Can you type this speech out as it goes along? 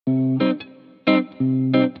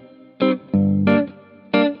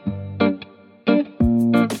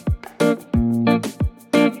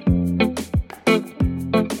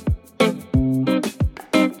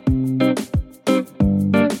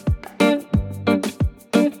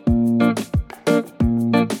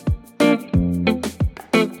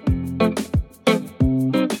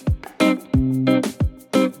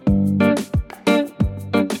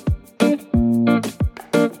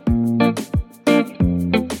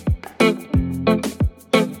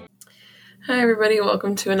everybody.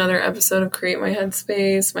 Welcome to another episode of Create My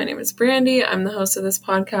Headspace. My name is Brandy. I'm the host of this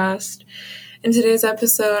podcast. In today's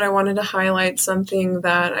episode, I wanted to highlight something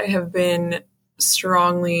that I have been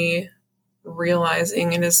strongly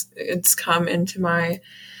realizing, and it's come into my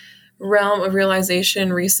realm of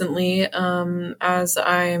realization recently as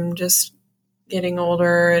I'm just getting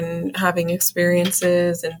older and having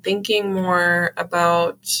experiences and thinking more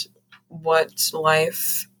about what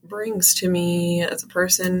life brings to me as a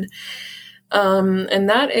person. And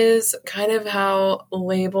that is kind of how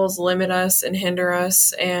labels limit us and hinder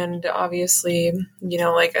us. And obviously,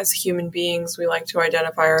 as human beings, we like to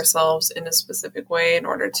identify ourselves in a specific way in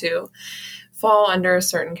order to fall under a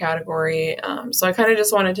certain category. So I kind of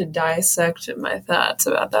just wanted to dissect my thoughts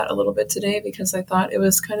about that a little bit today because I thought it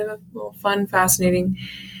was kind of a little fun, fascinating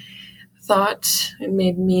thought. It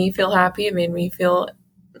made me feel happy. It made me feel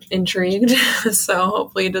intrigued. So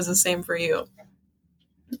hopefully it does the same for you.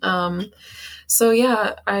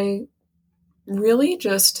 I really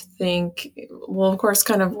just think, of course,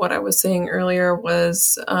 kind of what I was saying earlier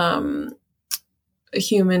was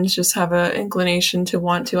humans just have an inclination to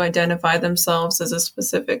want to identify themselves as a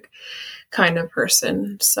specific kind of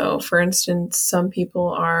person. So, for instance, some people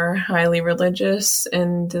are highly religious,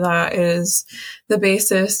 and that is the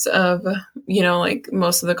basis of,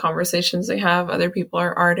 most of the conversations they have. Other people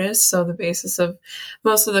are artists, so the basis of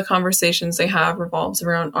most of the conversations they have revolves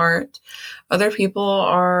around art. Other people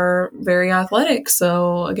are very athletic,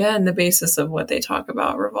 so again, the basis of what they talk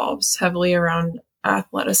about revolves heavily around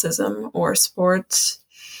athleticism or sports.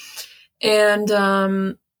 And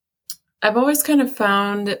I've always kind of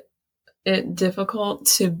found it difficult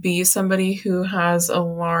to be somebody who has a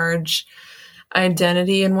large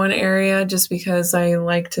identity in one area, just because I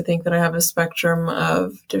like to think that I have a spectrum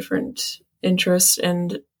of different interests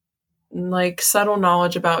and subtle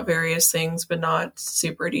knowledge about various things, but not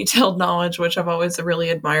super detailed knowledge, which I've always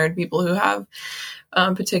really admired people who have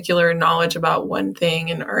particular knowledge about one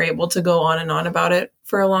thing and are able to go on and on about it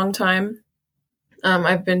for a long time.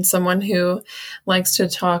 I've been someone who likes to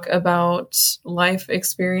talk about life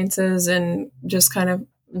experiences and just kind of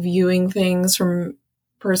viewing things from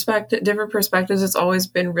different perspectives. It's always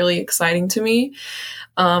been really exciting to me.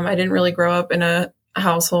 I didn't really grow up in a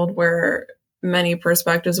household where many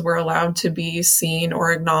perspectives were allowed to be seen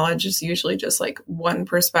or acknowledged. It's usually just one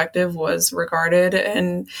perspective was regarded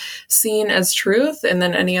and seen as truth, and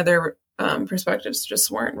then any other perspectives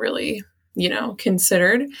just weren't really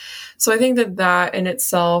considered. So I think that in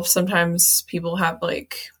itself, sometimes people have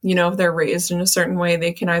if they're raised in a certain way,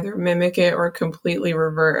 they can either mimic it or completely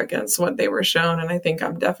revert against what they were shown. And I think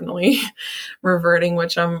I'm definitely reverting,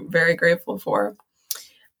 which I'm very grateful for.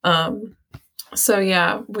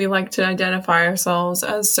 We like to identify ourselves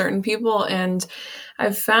as certain people. And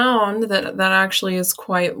I've found that actually is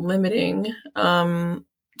quite limiting to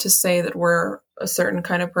say that we're a certain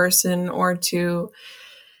kind of person or to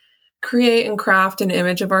create and craft an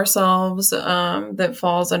image of ourselves that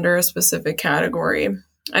falls under a specific category.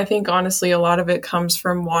 I think, honestly, a lot of it comes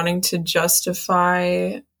from wanting to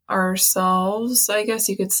justify ourselves, I guess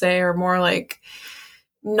you could say, or more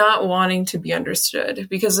not wanting to be understood.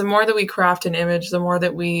 Because the more that we craft an image, the more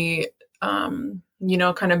that we,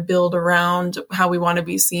 kind of build around how we want to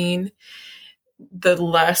be seen, the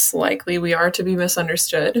less likely we are to be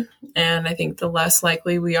misunderstood. And I think the less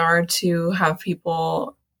likely we are to have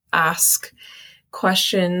people ask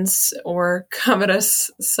questions or come at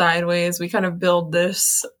us sideways. We kind of build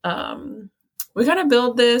this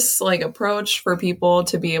approach for people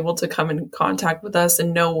to be able to come in contact with us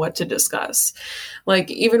and know what to discuss.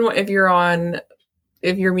 Even if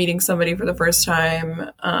you're meeting somebody for the first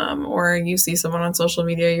time, or you see someone on social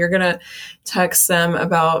media, you're going to text them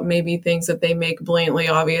about maybe things that they make blatantly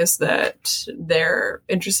obvious that they're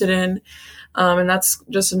interested in. And that's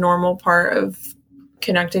just a normal part of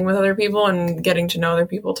connecting with other people and getting to know other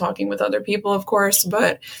people, talking with other people, of course.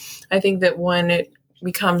 But I think that when it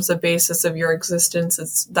becomes the basis of your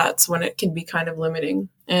existence, that's when it can be kind of limiting.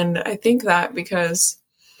 And I think that because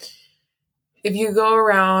if you go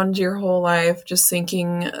around your whole life just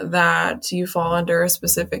thinking that you fall under a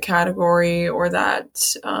specific category or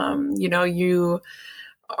that, you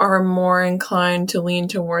are more inclined to lean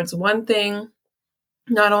towards one thing,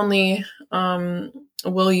 not only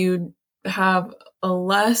will you have a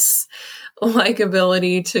less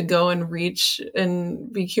likability to go and reach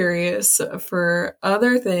and be curious for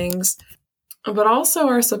other things, but also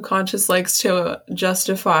our subconscious likes to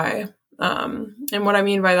justify. And what I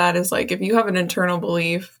mean by that is if you have an internal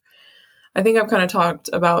belief, I think I've kind of talked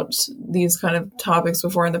about these kind of topics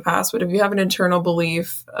before in the past, but if you have an internal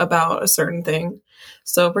belief about a certain thing,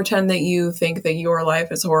 So pretend that you think that your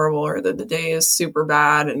life is horrible or that the day is super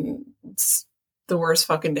bad and it's the worst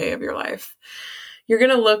fucking day of your life. You're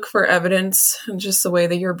going to look for evidence, just the way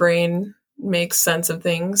that your brain makes sense of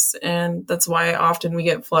things. And that's why often we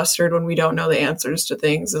get flustered when we don't know the answers to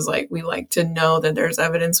things, is like, we like to know that there's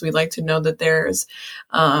evidence. We like to know that there's,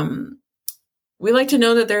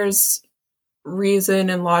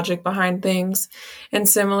 reason and logic behind things. And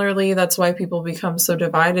similarly, that's why people become so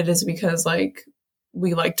divided, is because like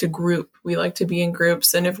we like to group, we like to be in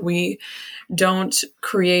groups. And if we don't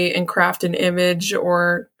create and craft an image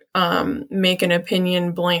or make an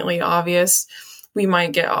opinion blatantly obvious, we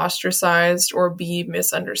might get ostracized or be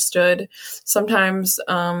misunderstood. Sometimes,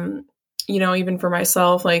 even for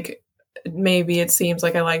myself, like maybe it seems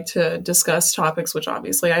like I like to discuss topics, which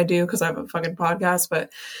obviously I do because I have a fucking podcast,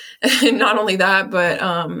 but not only that, but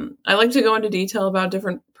I like to go into detail about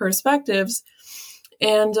different perspectives.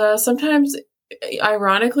 And sometimes,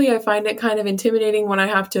 ironically, I find it kind of intimidating when I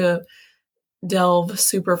have to delve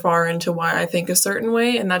super far into why I think a certain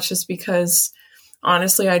way. And that's just because,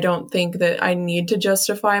 honestly, I don't think that I need to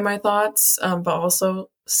justify my thoughts, but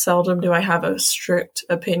also seldom do I have a strict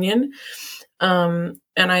opinion.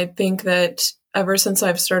 And I think that ever since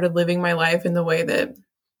I've started living my life in the way that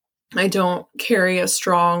I don't carry a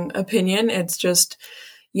strong opinion, it's just,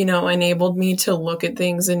 enabled me to look at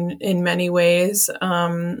things in many ways.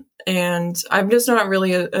 And I'm just not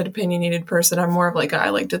really an opinionated person. I'm more of like, I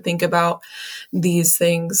like to think about these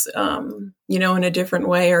things, in a different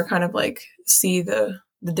way, or kind of like see the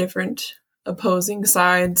different opposing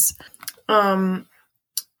sides.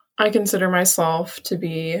 I consider myself to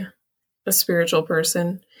be a spiritual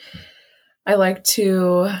person. I like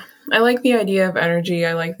the idea of energy.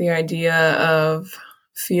 I like the idea of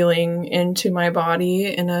feeling into my body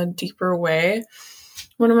in a deeper way.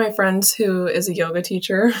 One of my friends who is a yoga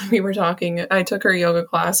teacher, I took her yoga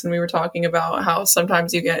class, and we were talking about how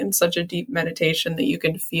sometimes you get in such a deep meditation that you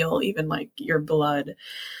can feel even like your blood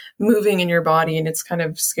moving in your body, and it's kind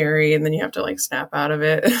of scary, and then you have to like snap out of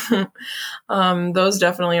it. Those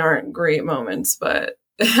definitely aren't great moments, but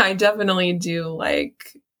I definitely do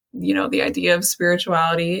like, the idea of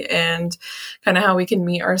spirituality and kind of how we can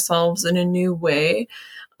meet ourselves in a new way.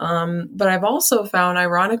 But I've also found,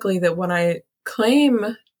 ironically, that when I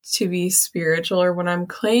claim to be spiritual, or when I'm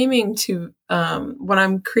claiming to, when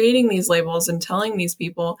I'm creating these labels and telling these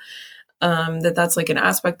people that that's like an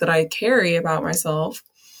aspect that I carry about myself,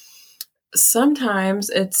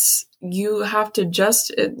 sometimes you have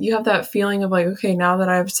that feeling of like, okay, now that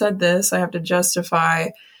I've said this, I have to justify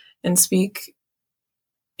and speak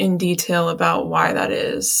in detail about why that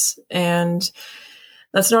is. And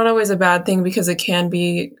that's not always a bad thing, because it can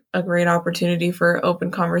be a great opportunity for open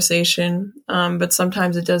conversation. But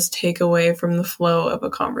sometimes it does take away from the flow of a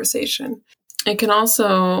conversation. It can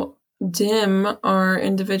also dim our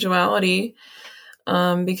individuality,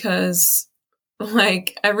 because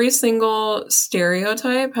like every single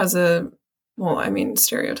stereotype has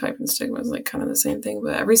stereotype and stigma is like kind of the same thing,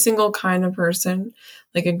 but every single kind of person,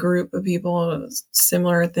 like a group of people,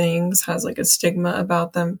 similar things, has like a stigma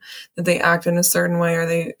about them, that they act in a certain way or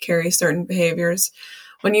they carry certain behaviors.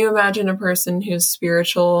 When you imagine a person who's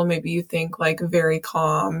spiritual, maybe you think like very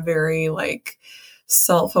calm, very like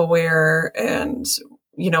self-aware, and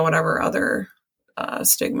whatever other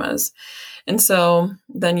stigmas. And so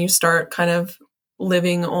then you start kind of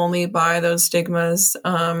living only by those stigmas,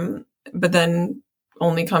 but then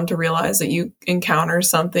only come to realize that you encounter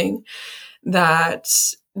something that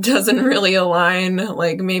doesn't really align.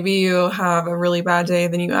 Like maybe you have a really bad day,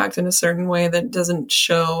 then you act in a certain way that doesn't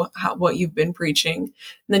show what you've been preaching. And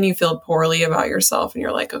then you feel poorly about yourself, and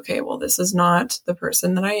you're like, okay, well, this is not the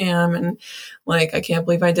person that I am. And like, I can't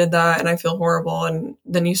believe I did that, and I feel horrible. And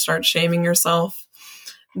then you start shaming yourself.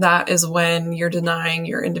 That is when you're denying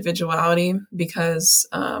your individuality, because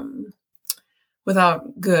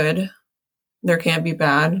without good, there can't be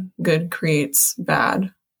bad. Good creates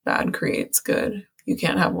bad. Bad creates good. You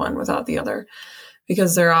can't have one without the other,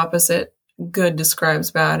 because they're opposite. Good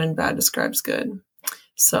describes bad, and bad describes good.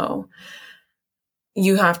 So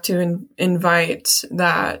you have to invite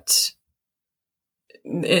that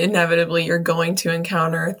inevitably you're going to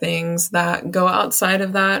encounter things that go outside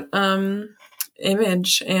of that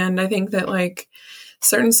image. And I think that like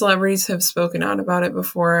certain celebrities have spoken out about it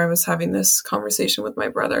before. I was having this conversation with my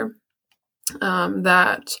brother,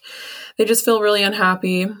 that they just feel really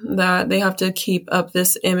unhappy that they have to keep up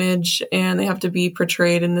this image, and they have to be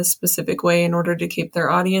portrayed in this specific way in order to keep their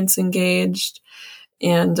audience engaged.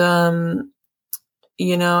 And,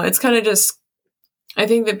 it's kind of just, I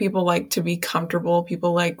think that people like to be comfortable.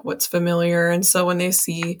 People like what's familiar. And so when they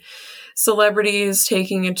see celebrities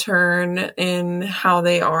taking a turn in how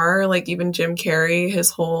they are, like even Jim Carrey,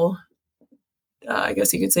 his whole, I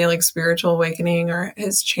guess you could say like spiritual awakening or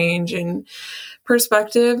his change in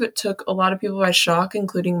perspective, it took a lot of people by shock,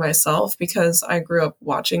 including myself, because I grew up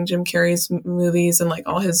watching Jim Carrey's movies and like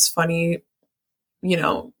all his funny,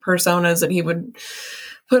 personas that he would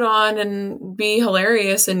put on and be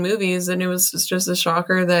hilarious in movies. And it was just a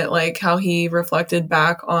shocker that like how he reflected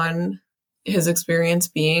back on his experience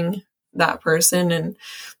being that person, and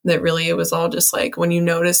that really it was all just like when you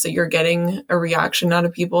notice that you're getting a reaction out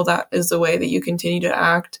of people, that is the way that you continue to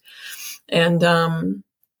act. And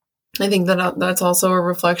I think that that's also a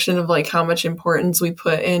reflection of like how much importance we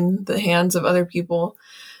put in the hands of other people.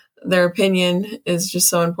 Their opinion is just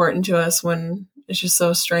so important to us, when it's just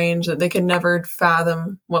so strange that they could never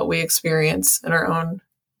fathom what we experience in our own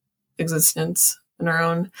existence, in our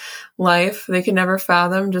own life. They can never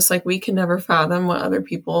fathom, just like we can never fathom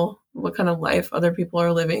what kind of life other people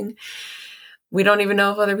are living. We don't even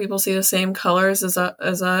know if other people see the same colors as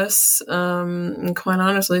us. And quite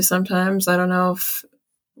honestly, sometimes I don't know if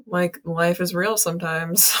like life is real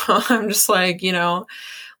sometimes. So I'm just like,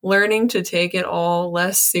 learning to take it all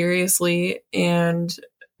less seriously and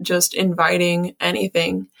just inviting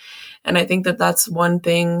anything. And I think that that's one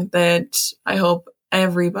thing that I hope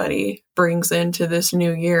everybody brings into this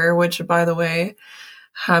new year, which, by the way,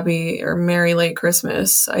 happy or merry late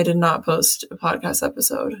Christmas. I did not post a podcast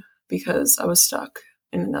episode because I was stuck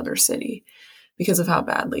in another city because of how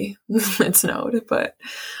badly it snowed. But,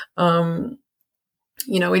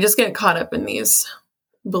 we just get caught up in these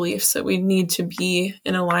beliefs that we need to be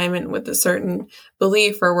in alignment with a certain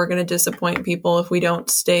belief, or we're going to disappoint people if we don't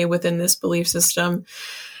stay within this belief system.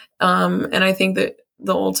 And I think that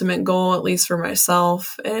the ultimate goal, at least for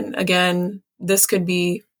myself, and again, this could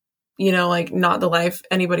be, like not the life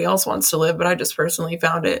anybody else wants to live, but I just personally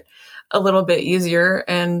found it a little bit easier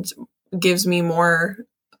and gives me more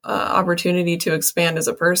opportunity to expand as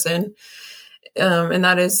a person. And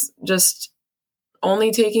that is just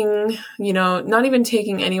only taking, not even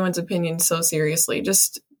taking anyone's opinion so seriously,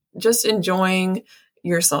 just enjoying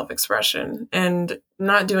your self-expression and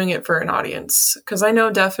not doing it for an audience. Because I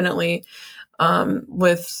know definitely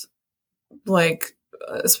with like,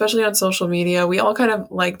 especially on social media, we all kind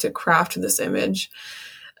of like to craft this image.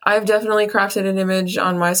 I've definitely crafted an image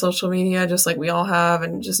on my social media, just like we all have.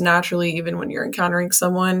 And just naturally, even when you're encountering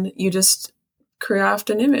someone, you just craft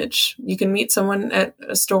an image. You can meet someone at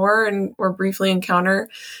a store or briefly encounter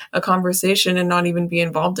a conversation and not even be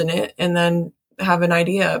involved in it, and then have an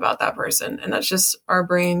idea about that person. And that's just our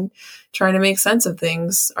brain trying to make sense of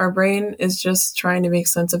things. Our brain is just trying to make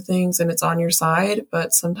sense of things, and it's on your side.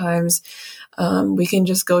 But sometimes we can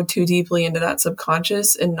just go too deeply into that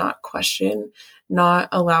subconscious and not question, not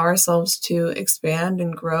allow ourselves to expand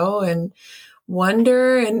and grow and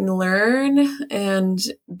wonder and learn and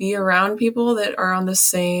be around people that are on the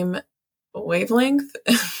same wavelength.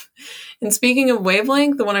 And speaking of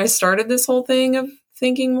wavelength, when I started this whole thing of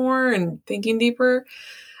thinking more and thinking deeper,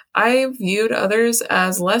 I viewed others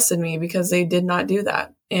as less than me because they did not do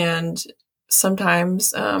that. And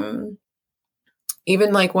sometimes,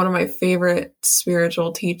 even like one of my favorite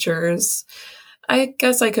spiritual teachers, I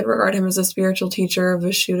guess I could regard him as a spiritual teacher,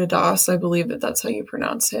 Vishuddha Das. I believe that that's how you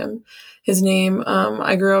pronounce his name.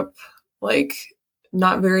 I grew up like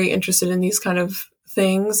not very interested in these kind of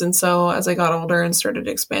things. And so as I got older and started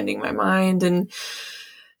expanding my mind and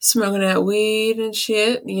smoking that weed and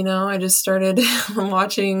shit, I just started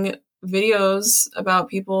watching videos about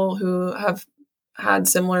people who have had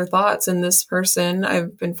similar thoughts. And this person,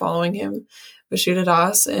 I've been following him, Vishuddha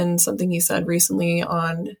Das, and something he said recently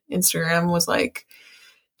on Instagram was like,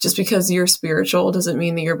 just because you're spiritual doesn't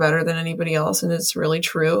mean that you're better than anybody else. And it's really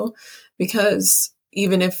true, because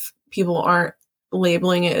even if people aren't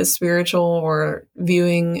labeling it as spiritual or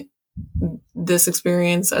viewing this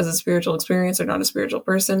experience as a spiritual experience or not a spiritual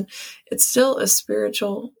person, it's still a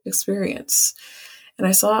spiritual experience. And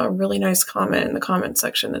I saw a really nice comment in the comment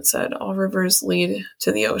section that said, all rivers lead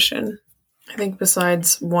to the ocean. I think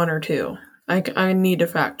besides one or two. I need to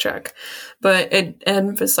fact check, but it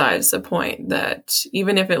emphasized the point that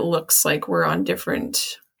even if it looks like we're on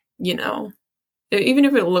different, even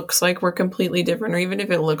if it looks like we're completely different, or even if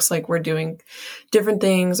it looks like we're doing different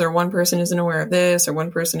things, or one person isn't aware of this, or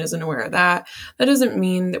one person isn't aware of that, that doesn't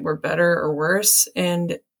mean that we're better or worse.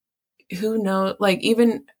 And who knows, like,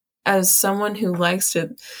 even as someone who likes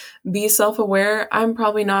to be self-aware, I'm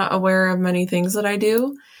probably not aware of many things that I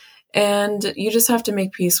do. And you just have to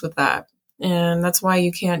make peace with that. And that's why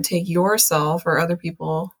you can't take yourself or other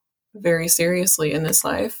people very seriously in this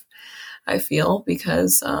life, I feel,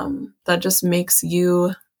 because that just makes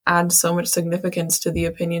you add so much significance to the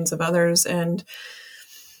opinions of others, and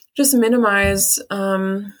just minimize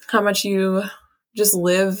how much you just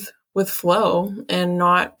live with flow and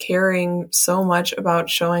not caring so much about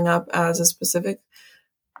showing up as a specific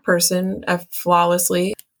person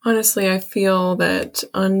flawlessly. Honestly, I feel that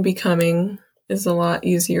unbecoming is a lot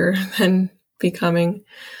easier than becoming,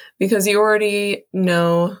 because you already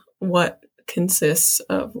know what consists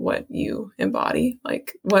of what you embody.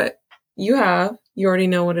 Like what you have, you already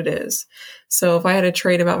know what it is. So if I had a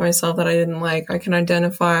trait about myself that I didn't like, I can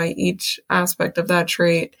identify each aspect of that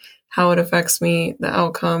trait, how it affects me, the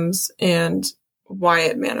outcomes, and why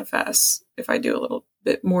it manifests if I do a little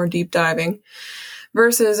bit more deep diving.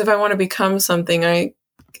 Versus if I want to become something, I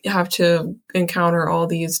have to encounter all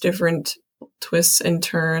these different twists and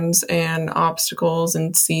turns and obstacles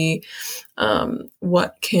and see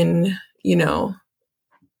what can,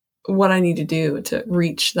 what I need to do to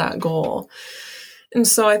reach that goal. And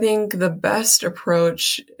so I think the best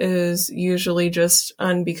approach is usually just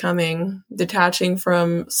unbecoming, detaching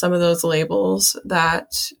from some of those labels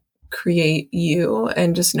that create you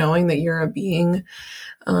and just knowing that you're a being.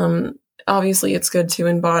 Obviously, it's good to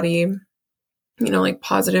embody, like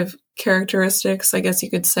positive characteristics, I guess you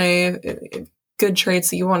could say, good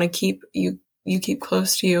traits that you want to keep, you keep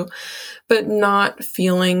close to you, but not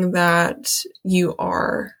feeling that you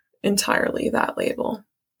are entirely that label,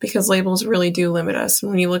 because labels really do limit us.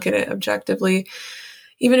 And when you look at it objectively,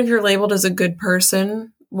 even if you're labeled as a good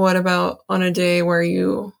person, what about on a day where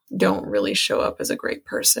you don't really show up as a great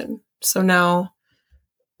person? So now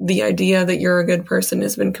the idea that you're a good person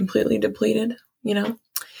has been completely depleted,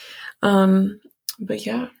 But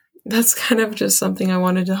yeah, that's kind of just something I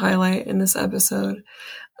wanted to highlight in this episode.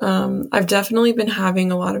 I've definitely been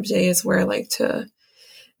having a lot of days where I like to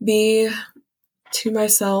be to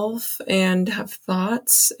myself and have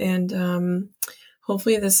thoughts, and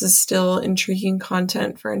hopefully this is still intriguing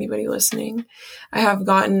content for anybody listening. I have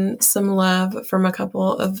gotten some love from a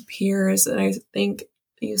couple of peers, and I thank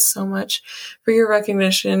you so much for your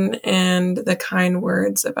recognition and the kind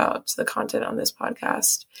words about the content on this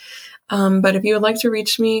podcast. But if you would like to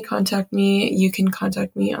reach me, contact me, you can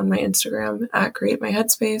contact me on my Instagram at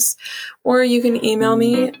createmyheadspace, or you can email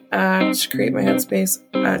me at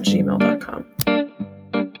createmyheadspace@gmail.com.